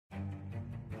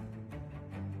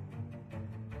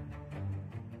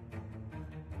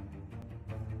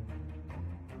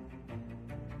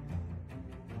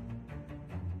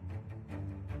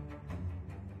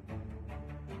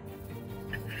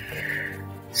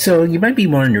So you might be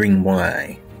wondering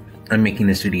why I'm making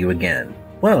this video again.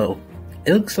 Well,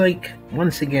 it looks like,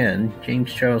 once again,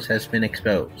 James Charles has been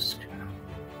exposed.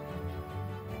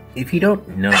 If you don't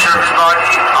know... Sure, everybody,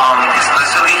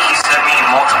 explicitly, he sent me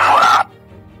multiple apps.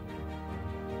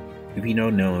 If you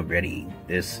don't know already,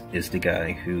 this is the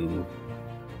guy who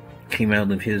came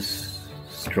out of his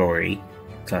story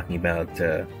talking about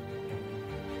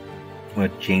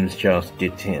what James Charles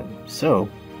did to him. So,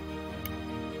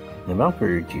 without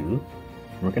further ado,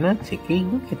 we're gonna take a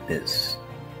look at this.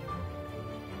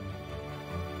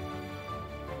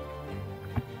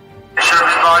 Sure,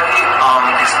 everybody,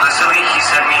 explicitly, he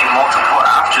sent me multiple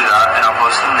after that, and I'll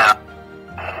post them now.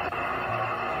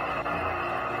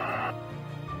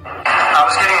 I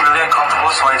was getting really uncomfortable,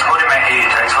 so I told him my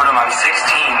age. I told him I'm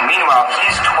 16. Meanwhile,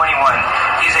 he's 21.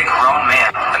 He's a grown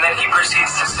man. And then he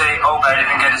proceeds to say, oh, but I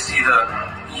didn't get to see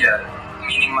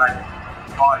meaning my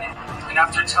body. And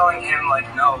after telling him,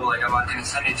 no, I'm not going to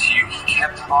send it to you, he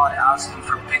kept on asking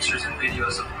for pictures and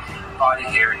videos of body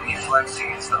hair and me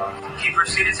flexing and stuff. He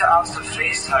proceeded to ask to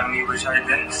FaceTime me, which I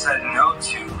then said no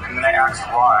to, and then I asked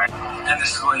why. And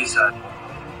this is what he said.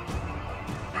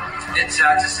 It's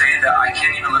sad to say that I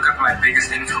can't even look up my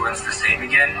biggest influence to say it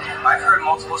again. I've heard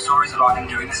multiple stories about him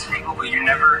doing this to people, but you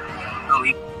never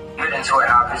believe it until it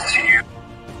happens to you.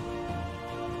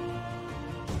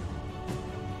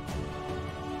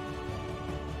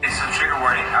 Okay, so trigger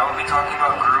warning, I will be talking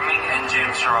about grooming and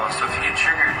James Charles, so if you get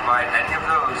triggered by any of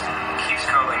those, keep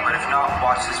scrolling, but if not,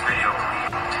 watch this video,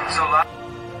 please. So last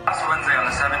Wednesday on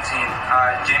the 17th,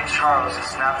 James Charles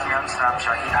snapped me on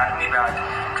Snapchat. He added me back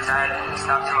because I had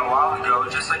snapped him a while ago,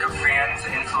 just like a fan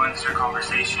to influencer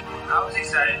conversation. I was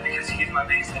excited because he's my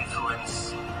biggest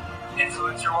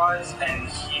influencer-wise, and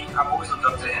I've always looked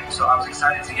up to him, so I was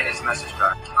excited to get his message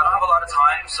back. I don't have a lot of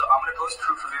time, so I'm going to post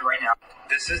proof of it right now.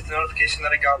 This is the notification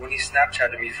that I got when he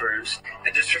Snapchatted me first.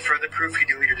 And just for further proof, he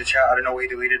deleted the chat. I don't know what he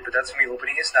deleted, but that's me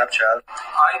opening his Snapchat.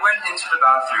 I went into the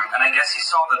bathroom, and I guess he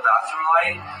saw the bathroom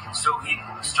light, so he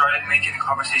started making the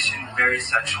conversation very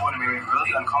sexual, and it made me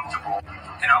really uncomfortable.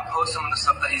 And I'll post some of the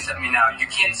stuff that he sent me now. You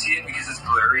can't see it because it's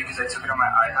blurry, because I took it on my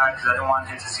iPad, because I don't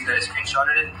want him to see that I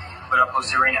screenshotted it, but I'll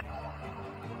post it right now.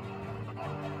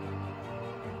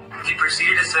 He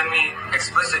proceeded to send me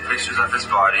explicit pictures of his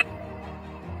body.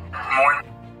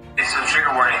 So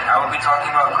trigger warning, I will be talking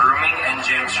about grooming and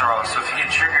James Charles, so if you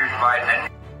get triggered by any...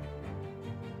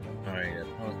 Alright,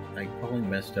 I probably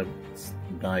messed up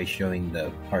by showing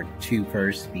the part 2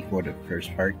 first before the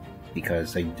first part,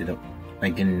 because I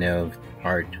didn't know if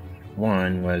part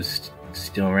 1 was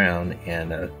still around,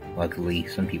 and luckily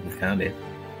some people found it.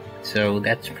 So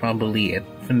that's probably it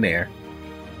from there.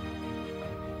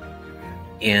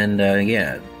 And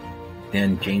yeah,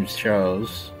 then James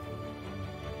Charles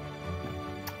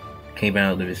came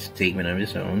out with a statement of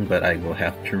his own, but I will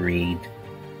have to read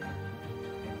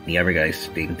the other guy's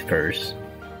statement first.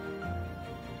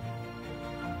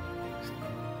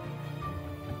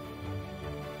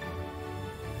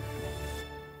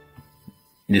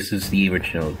 This is the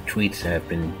original tweets that have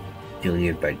been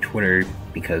deleted by Twitter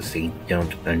because they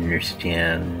don't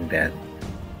understand that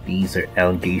these are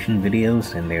allegation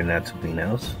videos and they're not something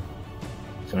else.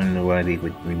 So I don't know why they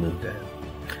would remove that.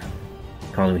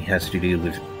 Probably has to do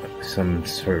with some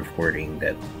sort of wording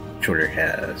that Twitter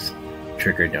has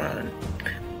triggered on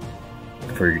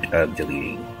for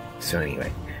deleting. So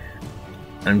anyway,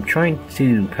 I'm trying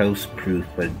to post proof,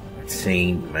 but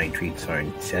saying my tweets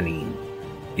aren't sending.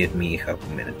 Give me a couple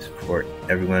minutes. For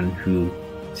everyone who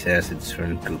says it's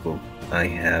from Google, I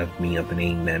have me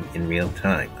opening them in real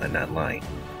time. I'm not lying.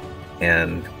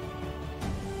 And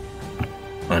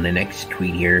on the next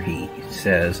tweet here, he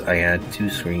says I had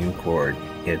to screen record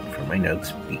it from my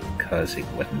notes because it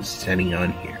wasn't sending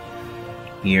on here.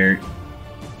 Here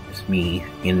is me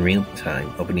in real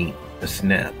time opening a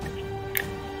snap.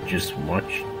 Just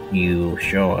watch you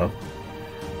show up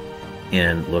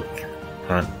and look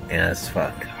hot as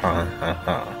fuck. Ha ha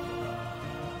ha.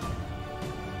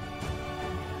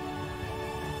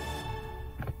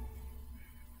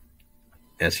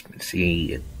 As you can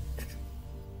see,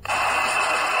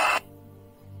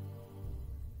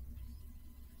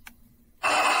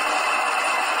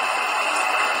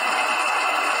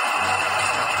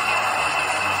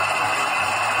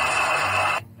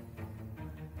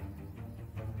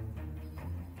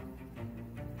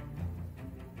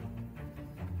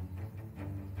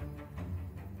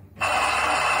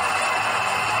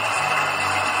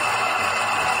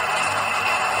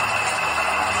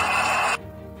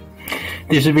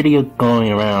 There's a video going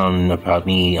around about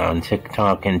me on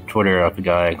TikTok and Twitter of a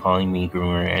guy calling me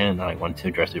Groomer, and I want to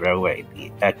address it right away.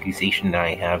 The accusation that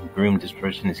I have groomed this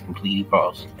person is completely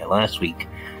false. And last week,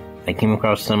 I came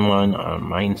across someone on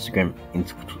my Instagram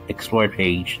Explore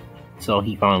page, so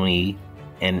he followed me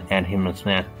and added him on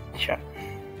Snapchat.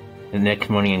 The next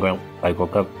morning, I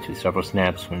woke up to several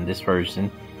snaps from this person,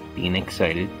 being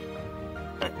excited.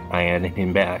 I added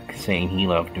him back, saying he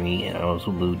loved me, and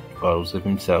also lewd photos of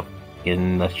himself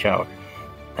in the shower.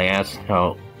 I asked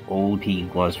how old he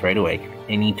was right away,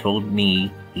 and he told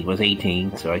me he was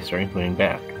 18, so I started putting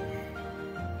back.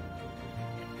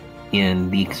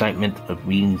 In the excitement of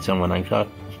meeting someone I thought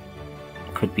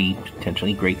could be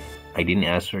potentially great, I didn't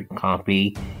ask for a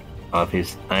copy of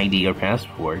his ID or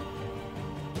passport.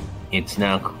 It's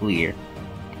now clear,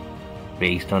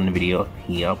 based on the video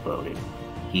he uploaded,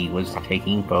 he was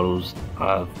taking photos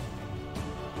of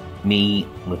me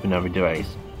with another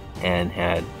device and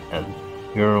had a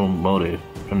hero motive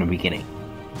from the beginning.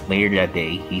 Later that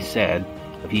day, he said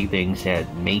a few things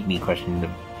that made me question the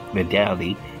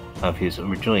validity of his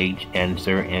original age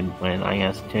answer, and when I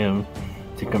asked him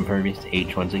to confirm his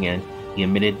age once again, he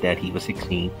admitted that he was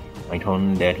 16. I told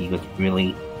him that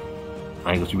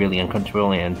I was really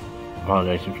uncomfortable and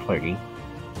apologized for flirting,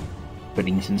 but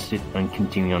he insisted on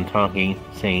continuing on talking,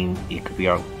 saying it could be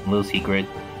our little secret.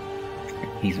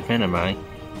 He's a friend of mine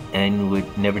and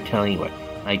would never tell anyone.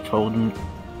 I told him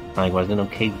I wasn't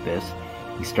okay with this.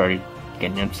 He started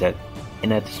getting upset,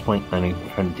 and at this point I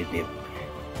confronted him.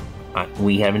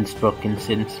 We haven't spoken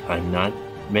since. I'm not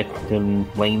victim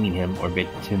blaming him or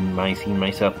victimizing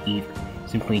myself either,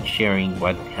 simply sharing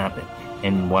what happened,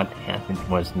 and what happened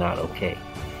was not okay.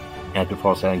 After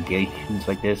false allegations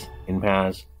like this in the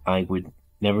past, I would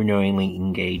never knowingly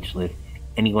engage with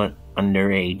anyone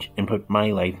underage and put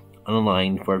my life on the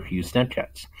line for a few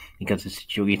Snapchats. Because of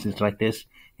situations like this,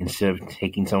 instead of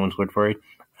taking someone's word for it,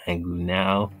 I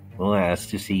now will ask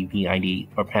to see the ID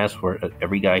or passport of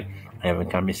every guy I have a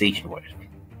conversation with.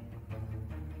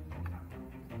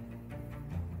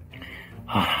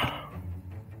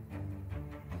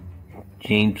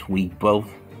 James, we both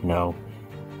know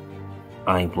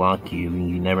I blocked you and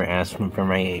you never asked me for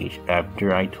my age.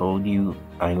 After I told you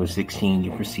I was 16, you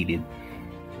proceeded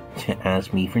to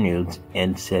ask me for nudes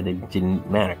and said it didn't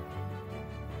matter.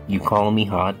 You called me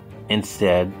hot and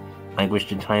said I wish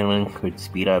the timeline could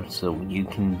speed up so you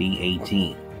can be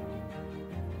 18.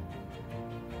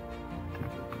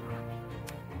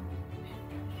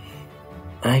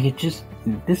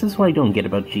 This is what I don't get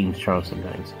about James Charles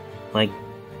sometimes. Like,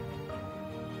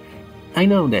 I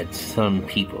know that some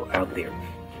people out there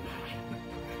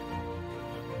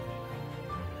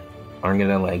are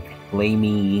gonna blame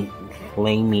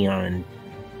me on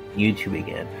YouTube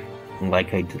again,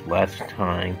 like I did last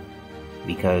time,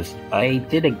 because I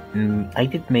did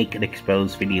make an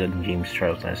exposed video on James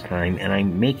Charles last time, and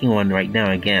I'm making one right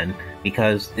now again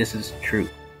because this is true.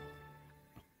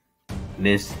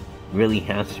 This really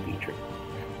has to be true.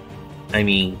 I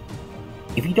mean,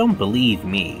 if you don't believe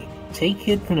me, take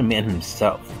it from the man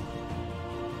himself.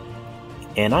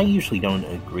 And I usually don't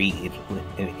agree with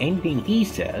anything he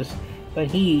says, but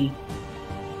he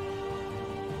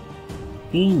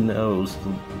knows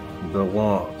the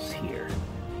laws here.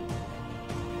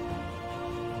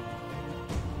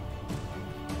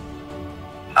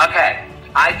 Okay,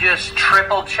 I just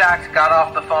triple checked, got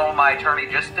off the phone with my attorney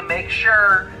just to make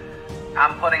sure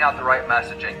I'm putting out the right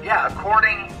messaging. Yeah,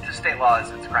 according to state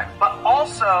laws, it's a crime. But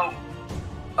also,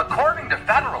 according to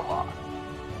federal law,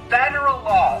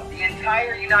 the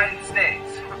entire United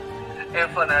States,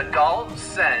 if an adult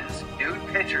sends nude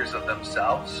pictures of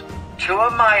themselves to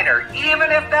a minor, even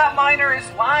if that minor is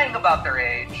lying about their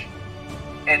age,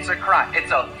 it's a crime.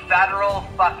 It's a federal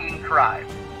fucking crime.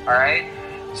 All right?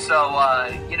 So,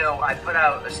 I put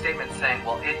out a statement saying,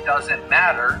 well, it doesn't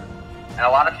matter. And a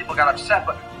lot of people got upset,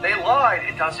 but they lied.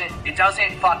 It doesn't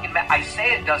fucking matter. I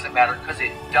say it doesn't matter because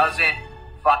it doesn't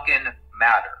fucking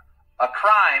matter. A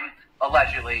crime,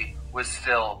 allegedly, was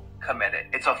still committed.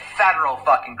 It's a federal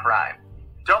fucking crime.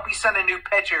 Don't be sending nude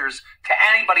pictures to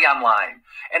anybody online.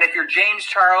 And if you're James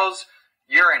Charles,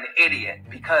 you're an idiot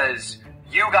because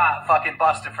you got fucking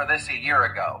busted for this a year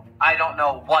ago. I don't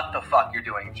know what the fuck you're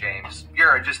doing, James.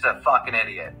 You're just a fucking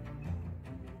idiot.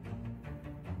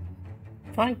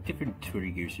 5 different Twitter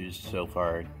users so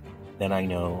far that I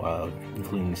know of,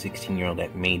 including the 16-year-old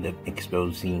that made the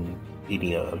exposing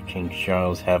video of James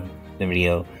Charles, have the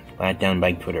video locked down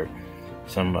by Twitter.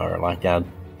 Some are locked out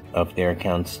of their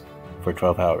accounts for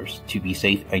 12 hours. To be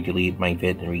safe, I deleted my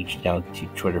vid and reached out to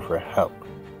Twitter for help.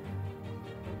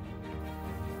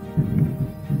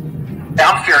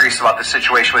 I'm furious about the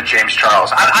situation with James Charles.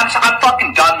 I'm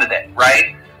fucking done with it,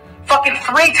 right? Fucking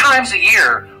 3 times a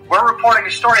year, we're reporting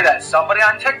a story that somebody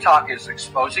on TikTok is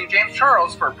exposing James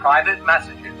Charles for private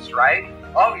messages, right?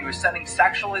 Oh, he was sending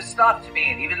sexual stuff to me,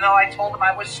 and even though I told him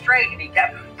I was straight, and he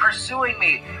kept pursuing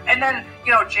me. And then,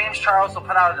 you know, James Charles will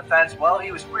put out a defense, well,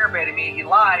 he was queer-baiting me, he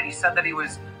lied, he said that he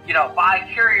was, you know,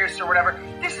 bi-curious or whatever.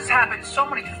 This has happened so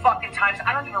many fucking times,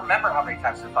 I don't even remember how many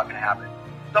times it fucking happened.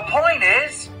 The point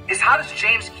is how does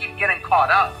James keep getting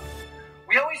caught up?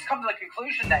 We always come to the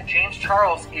conclusion that James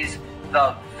Charles is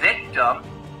the victim,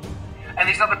 and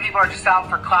these other people are just out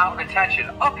for clout and attention.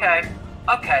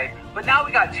 Okay, but now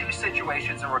we got 2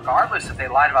 situations, and regardless if they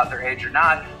lied about their age or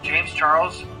not, James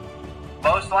Charles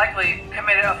most likely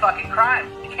committed a fucking crime.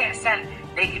 You can't send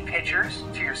naked pictures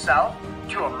to yourself,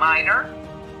 to a minor.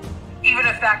 Even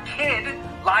if that kid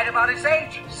lied about his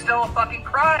age, still a fucking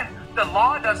crime. The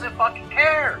law doesn't fucking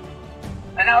care.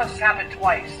 And now this has happened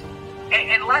twice.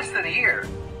 In less than a year,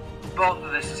 both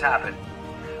of this has happened.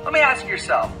 Let me ask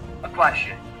yourself a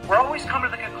question. We're always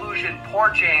coming to the conclusion, poor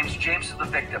James is the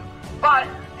victim. But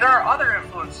there are other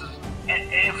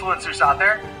influencers out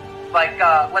there, like,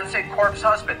 let's say, Corpse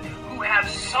Husband, who have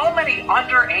so many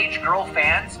underage girl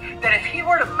fans that if he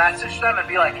were to message them and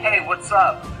be like, hey, what's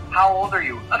up? How old are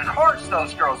you? Of course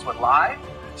those girls would lie.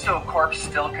 So Corpse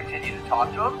still continue to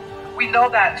talk to him. We know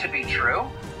that to be true,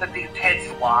 that the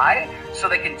kids lie so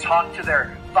they can talk to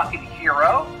their fucking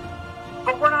hero.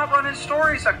 But we're not running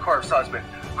stories on Corpse Husband.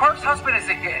 Corpse Husband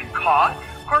isn't getting caught.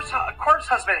 Corpse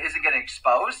Husband isn't getting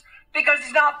exposed because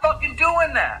he's not fucking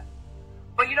doing that.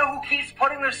 But you know who keeps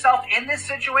putting themselves in this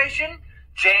situation?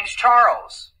 James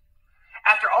Charles.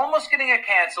 After almost getting it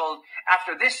canceled,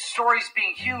 after this story's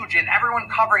being huge and everyone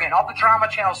covering it, all the drama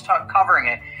channels covering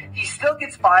it, he still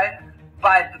gets by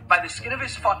the skin of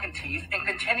his fucking teeth and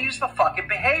continues the fucking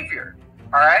behavior.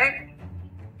 Alright?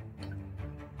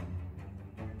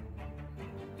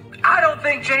 I don't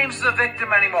think James is a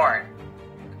victim anymore.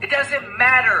 It doesn't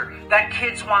matter that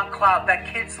kids want clout,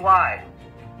 that kids lie.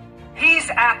 He's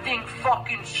acting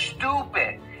fucking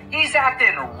stupid. He's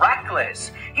acting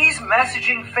reckless. He's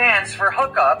messaging fans for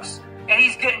hookups, and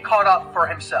he's getting caught up for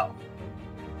himself.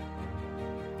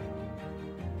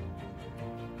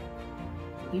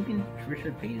 Even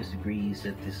Trisha Paytas agrees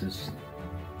that this is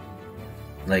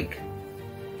like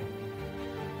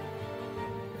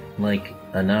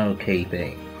a not okay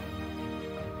thing.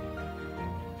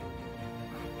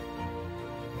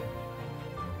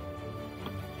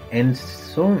 And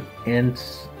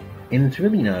it's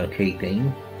really not a okay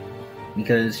thing,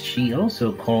 because she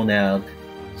also called out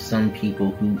some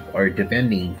people who are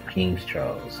defending James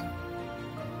Charles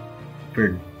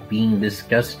for being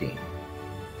disgusting.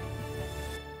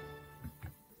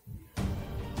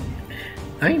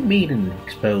 I made an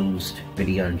exposed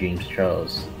video on James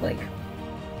Charles, like,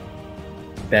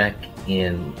 back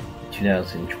in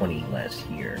 2020 last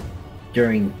year,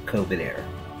 during COVID era.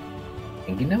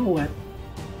 And you know what?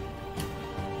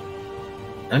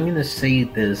 I'm gonna say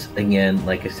this again,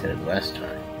 like I said last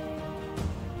time.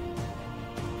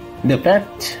 The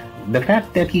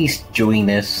fact that he's doing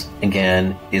this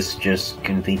again is just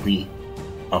completely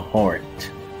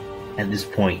abhorrent at this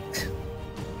point.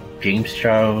 James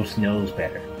Charles knows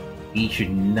better. He should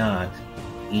not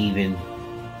even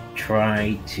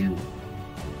try to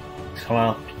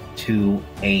talk to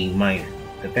a minor.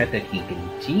 The fact that he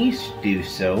continues to do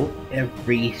so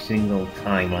every single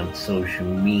time on social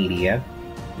media,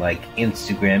 like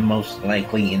Instagram, most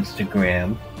likely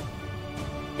Instagram,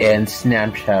 and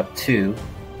Snapchat too,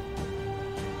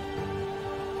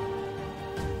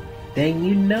 then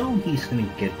you know he's going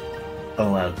to get a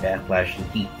lot of backlash and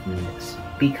heat from this.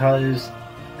 Because,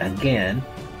 again,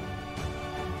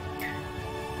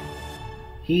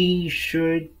 he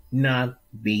should not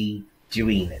be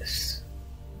doing this.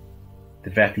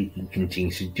 The fact that he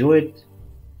continues to do it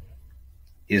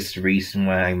is the reason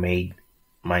why I made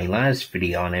my last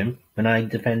video on him when I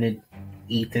defended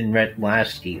Ethan Red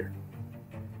last year.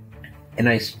 And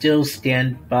I still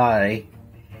stand by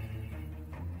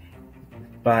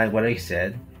what I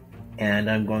said, and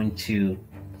I'm going to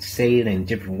say it in a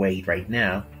different way right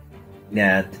now,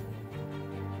 that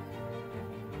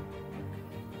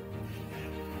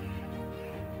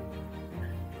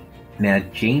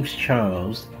James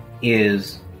Charles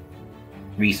is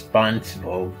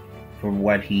responsible for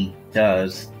what he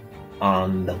does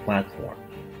on the platform.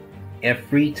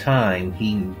 Every time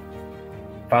he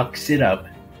fucks it up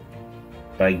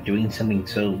by doing something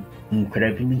so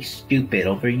incredibly stupid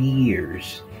over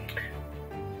years,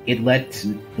 it lets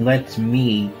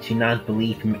me to not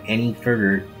believe him any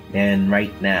further than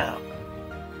right now.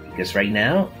 Because right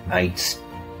now,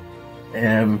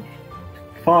 am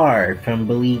far from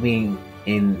believing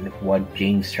in what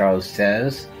James Charles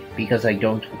says because I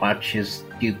don't watch his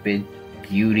stupid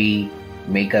beauty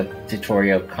makeup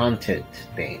tutorial content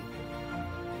thing.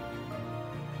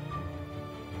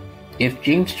 If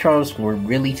James Charles were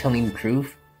really telling the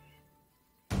truth,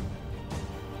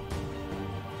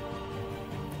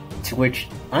 to which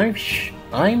I'm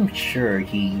sure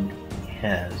he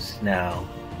has now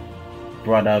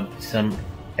brought up some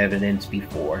evidence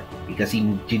before, because he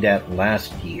did that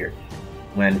last year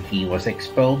when he was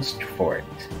exposed for it.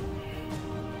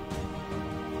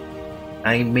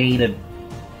 I made a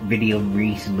video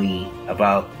recently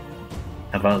about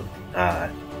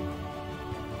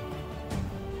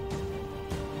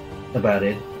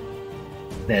it,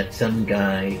 that some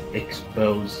guy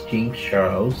exposed James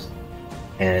Charles,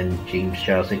 and James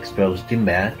Charles exposed him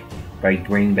back by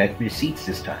bringing back receipts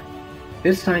this time.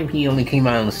 This time he only came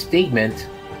out in a statement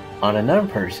on another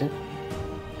person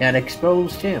that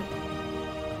exposed him.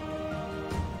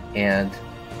 And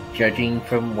judging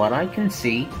from what I can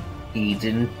see, he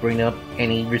didn't bring up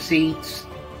any receipts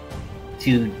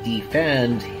to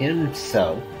defend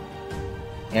himself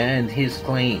and his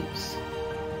claims.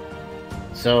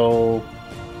 So,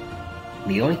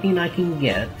 the only thing I can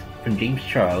get from James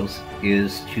Charles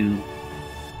is to,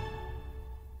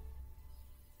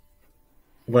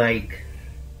 like,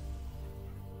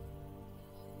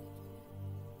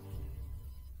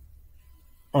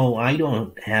 oh, I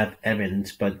don't have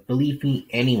evidence, but believe me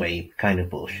anyway kind of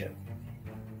bullshit.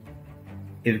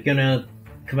 If you're gonna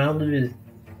come out with a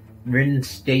written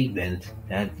statement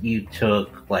that you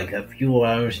took like a few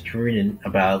hours to read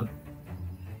about,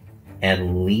 at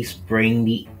least bring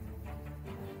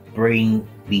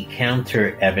the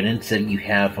counter evidence that you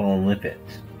have on with it.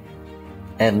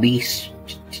 At least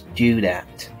do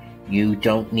that. You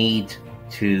don't need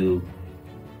to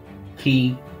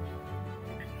keep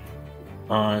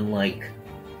on like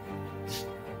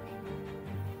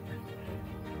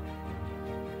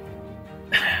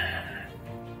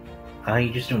I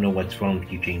just don't know what's wrong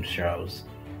with you, James Charles.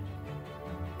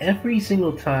 Every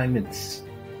single time it's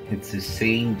the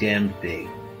same damn thing,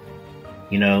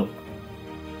 you know.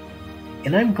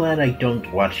 And I'm glad I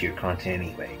don't watch your content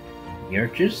anyway. You're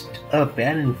just a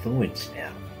bad influence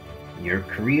now. Your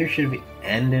career should have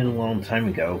ended a long time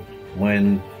ago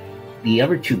when the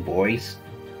other two boys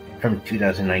from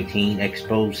 2019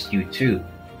 exposed you too.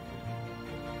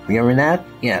 Remember that?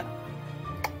 Yeah.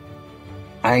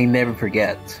 I never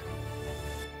forget.